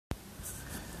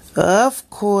Of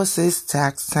course, it's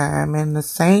tax time and the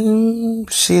same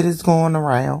shit is going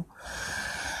around.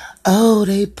 Oh,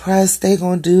 they pressed, they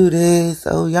gonna do this.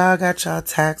 Oh, y'all got y'all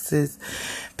taxes.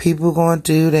 People gonna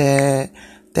do that.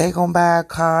 They gonna buy a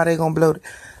car, they gonna blow.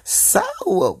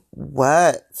 So,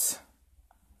 what?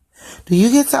 Do you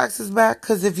get taxes back?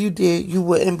 Because if you did, you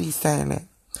wouldn't be saying that.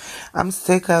 I'm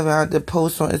sick of the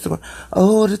posts on Instagram.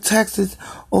 Oh, the taxes.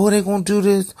 Oh, they gonna do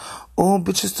this. Oh,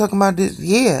 bitches talking about this.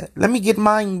 Yeah, let me get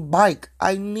my bike.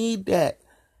 I need that.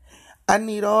 I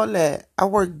need all that. I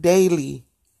work daily.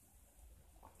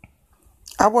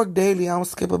 I don't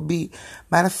skip a beat.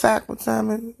 Matter of fact, what time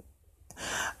is it?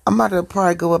 I'm about to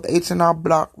probably go up H&R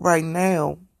Block right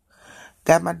now.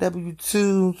 Got my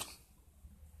W-2s.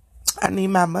 I need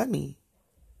my money.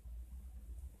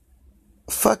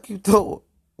 Fuck you thought.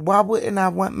 Why wouldn't I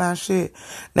want my shit?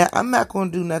 Now, I'm not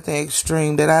going to do nothing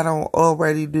extreme that I don't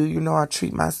already do. You know, I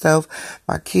treat myself,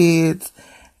 my kids,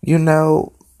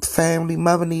 family,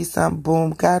 mother needs something,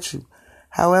 boom, got you.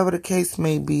 However the case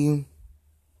may be,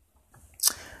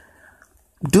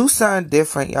 do something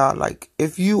different, y'all. Like,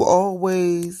 if you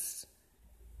always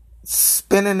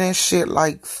spending that shit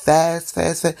like fast,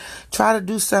 try to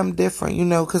do something different,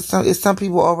 because some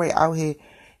people already out here,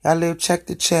 y'all live check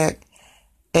to check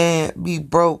and be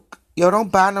broke. Yo, don't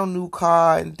buy no new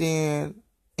car and then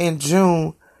in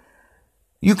June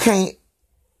you can't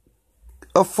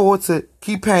afford to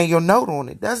keep paying your note on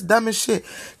it. That's dumb as shit.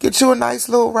 Get you a nice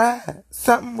little ride.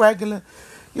 Something regular.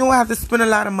 You don't have to spend a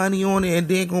lot of money on it and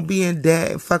then gonna be in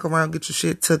debt and fuck around, get your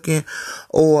shit took in.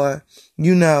 Or,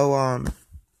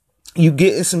 you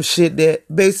getting some shit that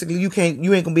basically you ain't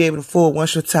gonna be able to afford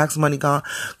once your tax money gone,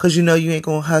 cause you ain't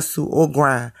gonna hustle or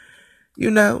grind.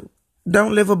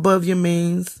 Don't live above your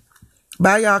means.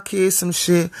 Buy y'all kids some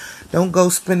shit. Don't go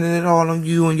spending it all on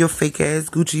you and your fake ass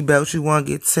Gucci belts. You want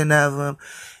to get 10 of them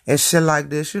and shit like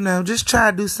this. Just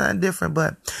try to do something different.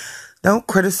 But don't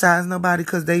criticize nobody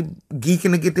because they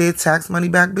geeking to get their tax money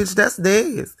back. Bitch, that's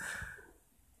theirs.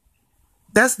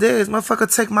 That's theirs.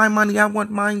 Motherfucker, take my money. I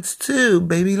want mine too,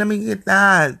 baby. Let me get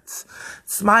that.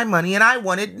 It's my money and I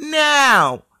want it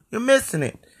now. You're missing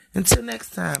it. Until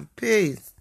next time. Peace.